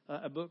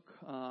a book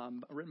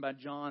written by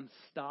John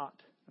Stott.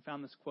 I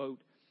found this quote.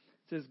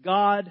 It says,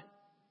 God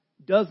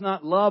does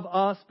not love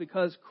us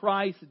because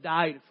Christ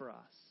died for us.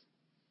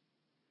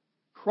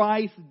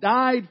 Christ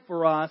died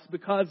for us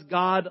because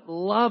God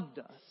loved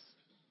us.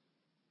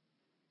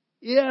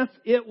 If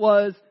it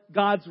was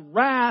God's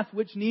wrath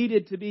which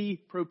needed to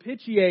be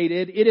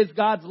propitiated, it is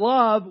God's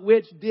love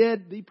which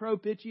did the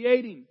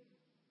propitiating.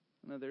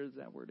 No, there's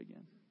that word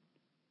again.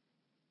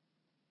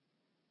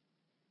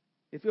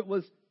 If it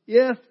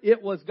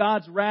was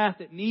God's wrath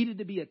that needed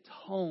to be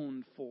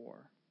atoned for,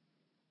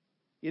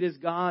 it is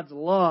God's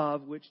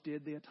love which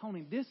did the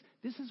atoning. This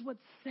is what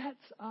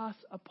sets us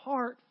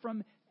apart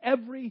from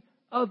every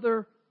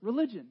other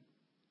religion.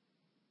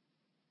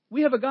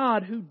 We have a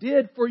God who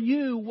did for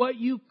you what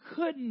you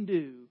couldn't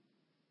do.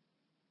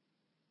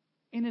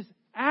 And is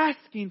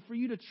asking for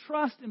you to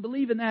trust and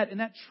believe in that. And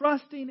that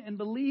trusting and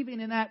believing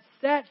in that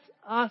sets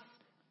us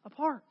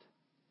apart.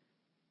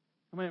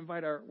 I'm going to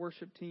invite our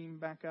worship team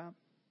back up.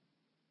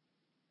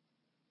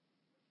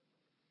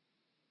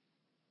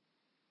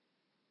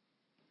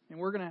 And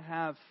we're going to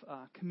have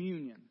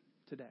communion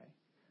today.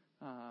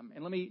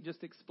 And let me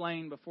just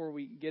explain before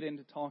we get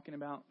into talking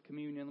about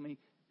communion. Let me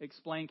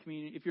explain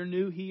communion. If you're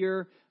new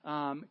here,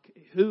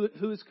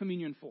 who is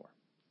communion for?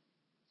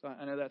 So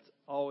I know that's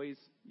always,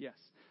 yes,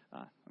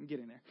 I'm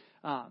getting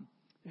there.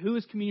 Who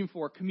is communion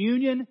for?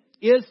 Communion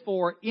is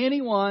for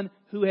anyone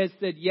who has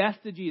said yes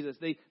to Jesus.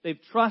 They've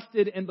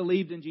trusted and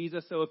believed in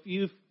Jesus. So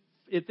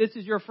if this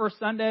is your first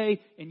Sunday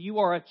and you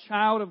are a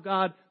child of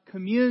God,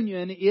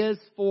 communion is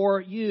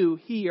for you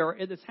here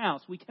at this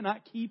house. We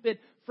cannot keep it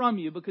from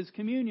you because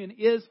communion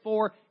is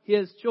for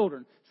His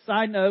children.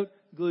 Side note,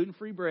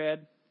 gluten-free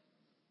bread.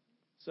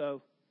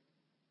 So,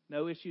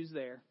 no issues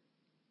there.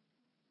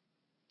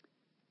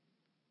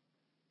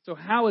 So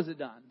how is it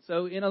done?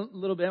 So in a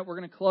little bit, we're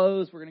going to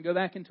close. We're going to go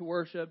back into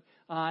worship.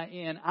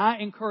 And I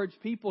encourage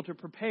people to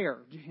prepare.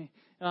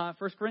 1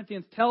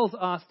 Corinthians tells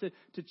us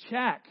to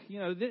check.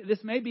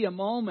 This may be a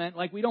moment,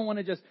 like we don't want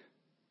to just,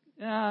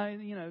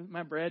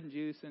 my bread and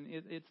juice, and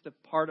it's the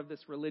part of this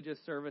religious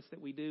service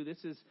that we do.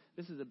 This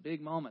is a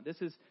big moment.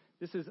 This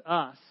is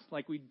us,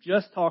 like we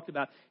just talked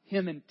about,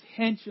 Him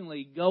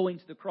intentionally going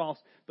to the cross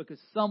because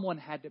someone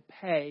had to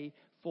pay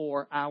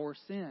for our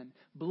sin.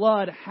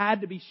 Blood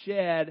had to be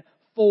shed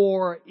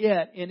for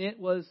it, and it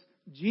was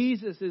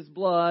Jesus'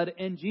 blood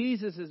and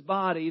Jesus'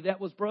 body that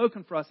was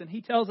broken for us. And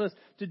He tells us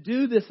to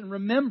do this in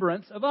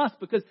remembrance of us,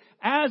 because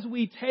as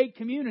we take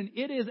communion,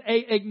 it is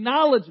an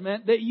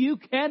acknowledgement that you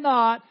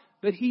cannot,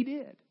 but He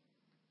did.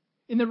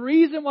 And the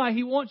reason why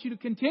He wants you to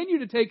continue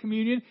to take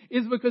communion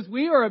is because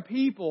we are a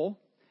people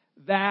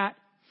that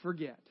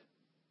forget.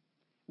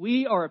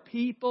 We are a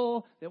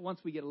people that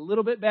once we get a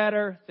little bit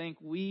better, think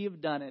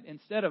we've done it,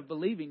 instead of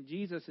believing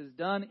Jesus has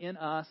done in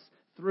us,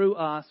 through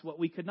us, what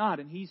we could not.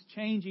 And He's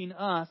changing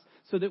us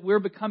so that we're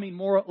becoming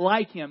more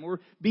like Him. We're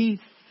being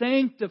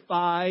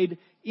sanctified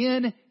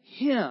in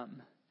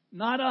Him,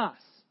 not us.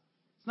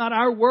 It's not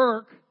our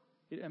work.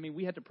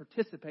 We have to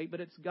participate, but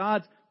it's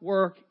God's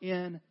work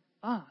in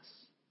us.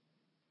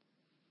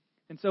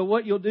 And so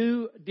what you'll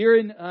do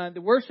during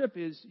the worship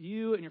is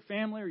you and your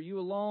family, or you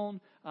alone,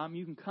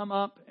 you can come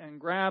up and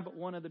grab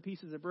one of the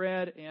pieces of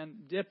bread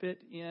and dip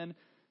it in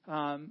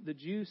the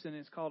juice, and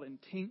it's called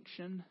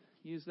intinction.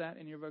 Use that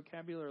in your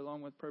vocabulary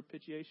along with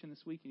propitiation this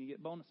week, and you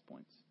get bonus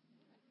points.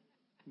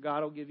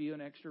 God will give you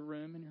an extra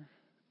room in your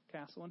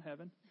castle in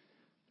heaven.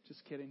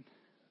 Just kidding.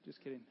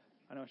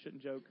 I know I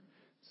shouldn't joke.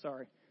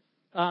 Sorry.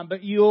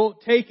 But you'll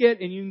take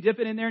it and you can dip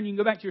it in there, and you can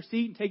go back to your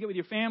seat and take it with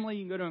your family.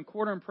 You can go to a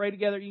quarter and pray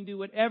together. You can do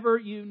whatever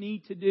you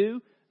need to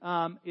do.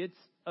 It's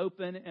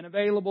open and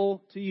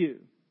available to you.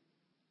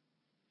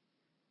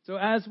 So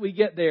as we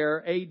get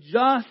there, a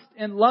just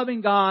and loving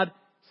God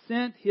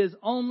sent His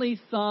only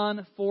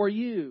Son for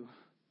you.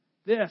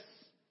 This.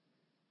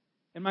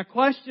 And my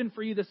question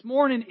for you this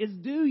morning is,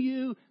 do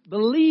you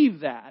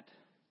believe that?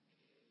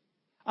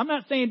 I'm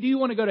not saying, do you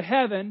want to go to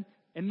heaven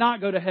and not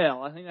go to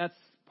hell? I think that's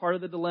part of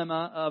the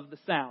dilemma of the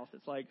South.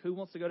 It's like, who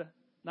wants to go to...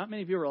 Not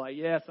many people are like,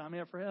 yes, I'm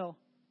here for hell.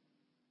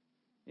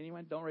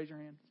 Anyone? Don't raise your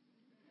hand.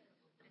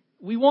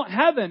 We want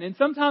heaven, and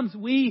sometimes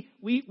we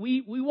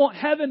want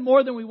heaven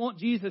more than we want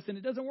Jesus, and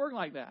it doesn't work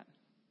like that.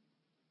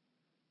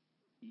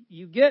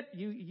 You get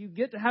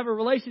to have a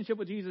relationship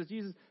with Jesus.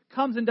 Jesus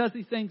comes and does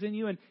these things in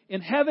you,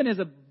 and heaven is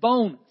a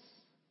bonus.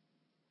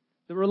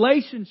 The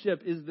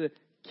relationship is the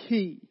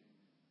key.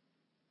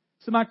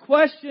 So my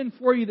question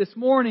for you this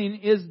morning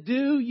is,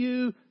 do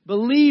you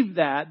believe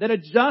that a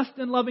just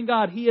and loving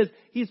God,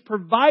 He's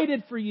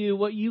provided for you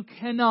what you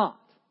cannot?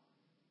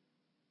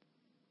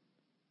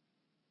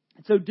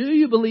 And so do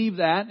you believe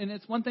that? And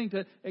it's one thing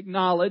to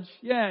acknowledge,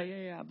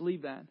 yeah, I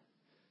believe that.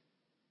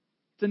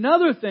 It's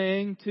another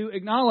thing to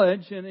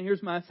acknowledge, and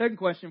here's my second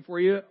question for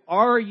you,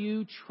 are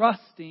you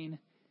trusting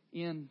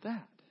in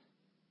that?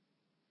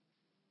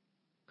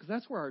 Because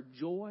that's where our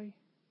joy,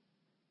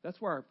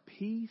 that's where our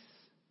peace,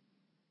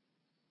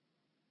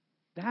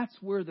 that's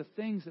where the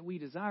things that we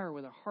desire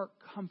with our heart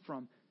come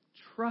from.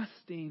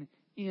 Trusting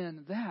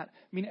in that.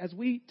 As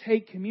we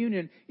take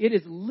communion, it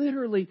is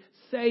literally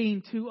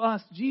saying to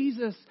us,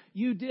 Jesus,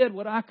 you did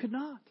what I could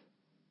not.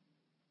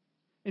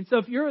 And so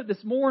if you're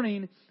this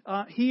morning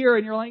here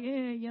and you're like,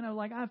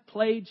 like I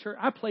played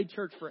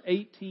church for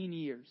 18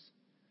 years.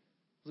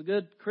 I was a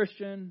good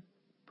Christian,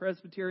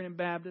 Presbyterian,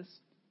 Baptist.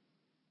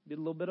 Did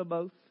a little bit of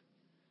both.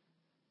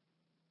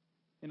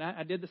 And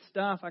I did the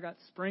stuff. I got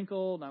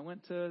sprinkled. And I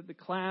went to the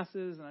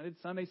classes. And I did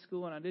Sunday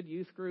school. And I did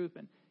youth group.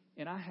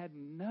 And I had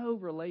no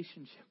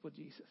relationship with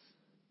Jesus.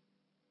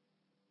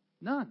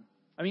 None.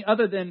 I mean,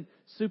 other than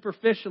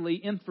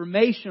superficially,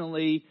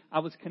 informationally, I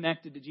was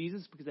connected to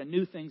Jesus because I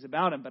knew things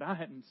about Him. But I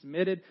hadn't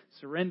submitted,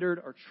 surrendered,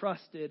 or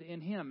trusted in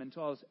Him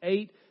until I was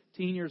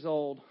 18 years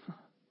old.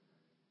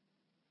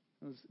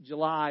 It was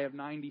July of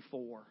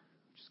 94.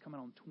 Which is coming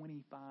on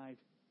 25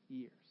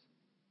 years.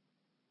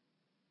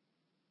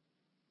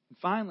 And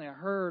finally, I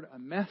heard a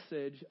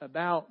message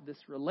about this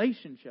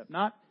relationship.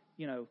 Not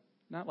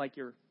like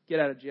your get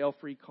out of jail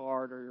free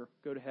card or your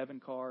go to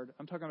heaven card.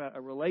 I'm talking about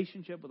a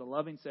relationship with a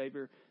loving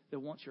Savior that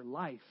wants your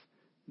life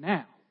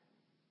now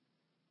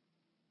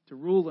to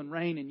rule and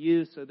reign in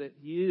you so that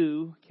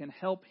you can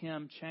help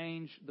Him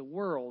change the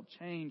world,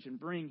 change and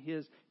bring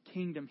His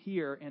kingdom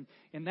here.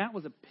 And that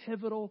was a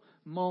pivotal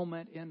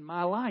moment in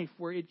my life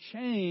where it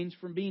changed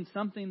from being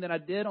something that I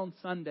did on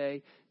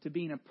Sunday to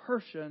being a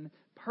person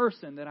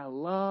that I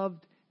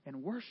loved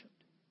and worshiped.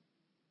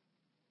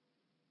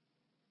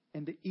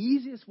 And the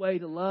easiest way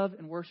to love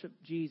and worship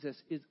Jesus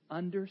is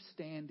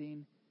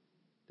understanding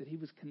that He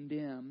was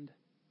condemned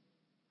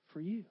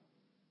for you.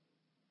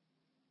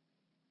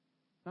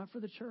 Not for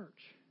the church.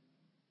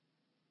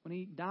 When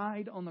He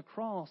died on the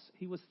cross,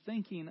 He was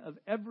thinking of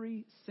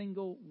every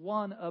single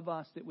one of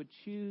us that would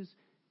choose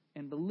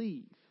and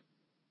believe.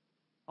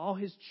 All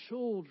His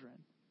children.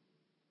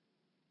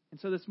 And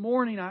so this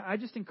morning, I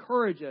just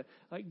encourage you,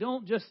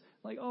 don't just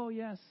oh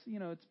yes,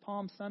 it's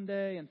Palm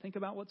Sunday and think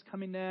about what's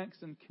coming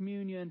next and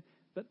communion.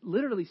 But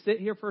literally sit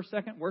here for a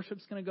second.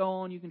 Worship's going to go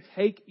on. You can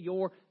take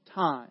your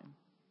time.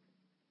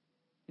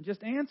 And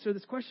just answer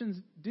this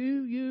question,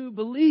 do you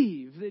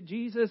believe that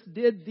Jesus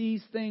did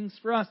these things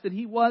for us, that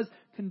He was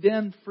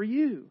condemned for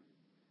you?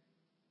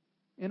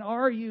 And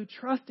are you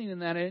trusting in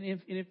that? And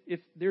if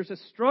there's a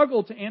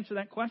struggle to answer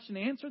that question,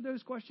 answer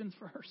those questions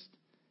first.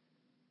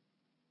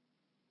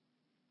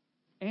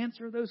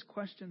 Answer those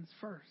questions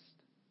first.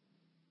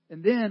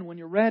 And then when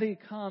you're ready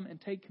to come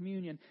and take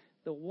communion,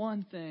 the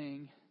one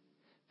thing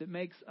that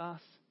makes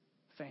us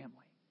family.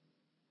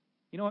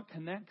 You know what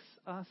connects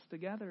us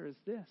together is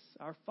this,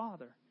 our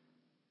Father,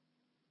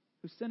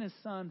 who sent His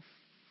Son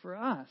for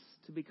us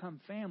to become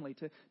family,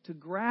 to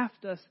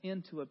graft us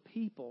into a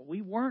people.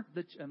 We weren't,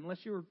 unless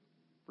you were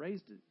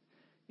raised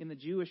in the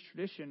Jewish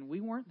tradition,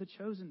 we weren't the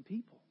chosen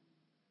people.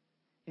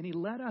 And He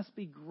let us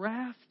be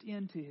grafted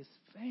into His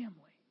family.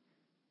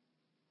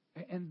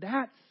 And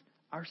that's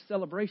our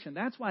celebration.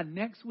 That's why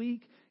next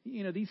week,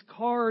 these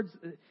cards,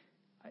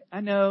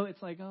 I know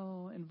it's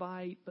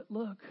invite, but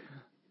look,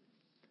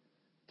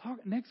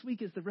 next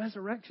week is the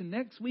resurrection.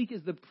 Next week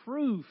is the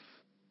proof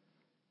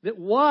that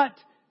what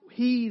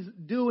He's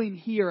doing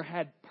here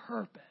had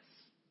purpose.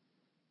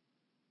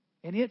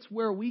 And it's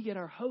where we get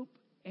our hope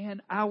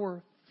and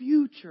our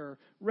future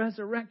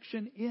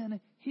resurrection in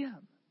Him.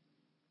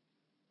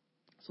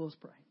 So let's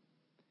pray.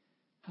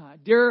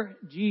 Dear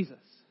Jesus,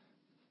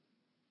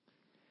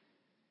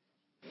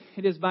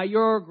 it is by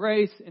Your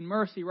grace and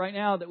mercy right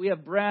now that we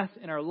have breath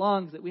in our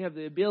lungs, that we have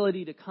the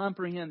ability to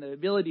comprehend, the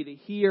ability to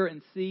hear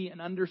and see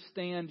and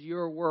understand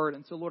Your Word.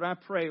 And so, Lord, I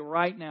pray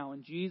right now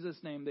in Jesus'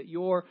 name that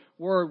Your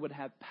Word would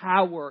have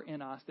power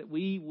in us, that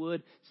we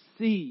would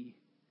see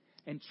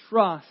and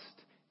trust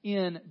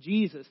in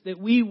Jesus, that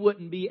we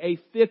wouldn't be a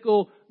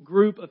fickle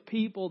group of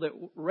people that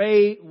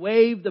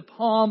wave the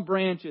palm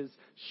branches,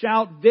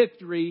 shout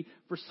victory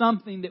for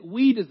something that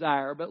we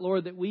desire, but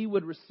Lord, that we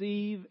would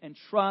receive and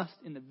trust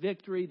in the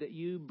victory that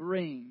You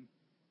bring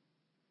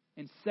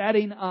in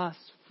setting us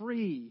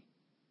free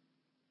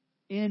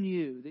in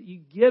You, that You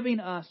giving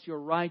us Your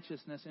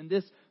righteousness. And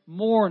this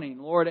morning,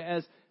 Lord,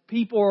 as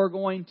people are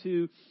going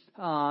to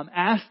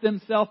ask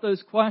themselves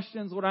those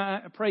questions, Lord,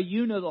 I pray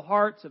You know the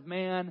hearts of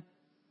man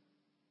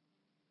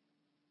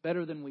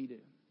better than we do.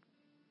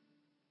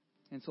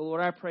 And so,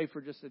 Lord, I pray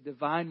for just a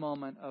divine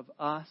moment of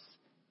us,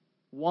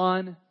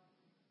 one,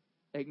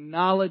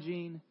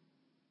 acknowledging,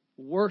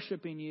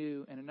 worshiping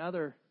You, and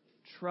another,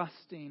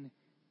 trusting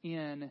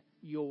in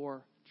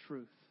Your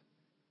truth.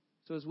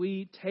 So as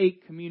we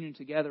take communion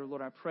together,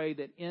 Lord, I pray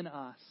that in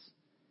us,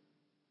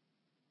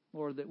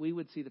 Lord, that we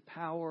would see the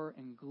power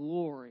and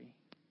glory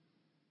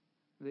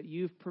that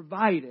You've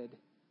provided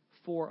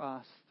for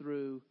us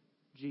through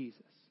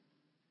Jesus.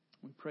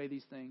 We pray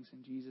these things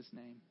in Jesus'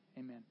 name.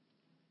 Amen.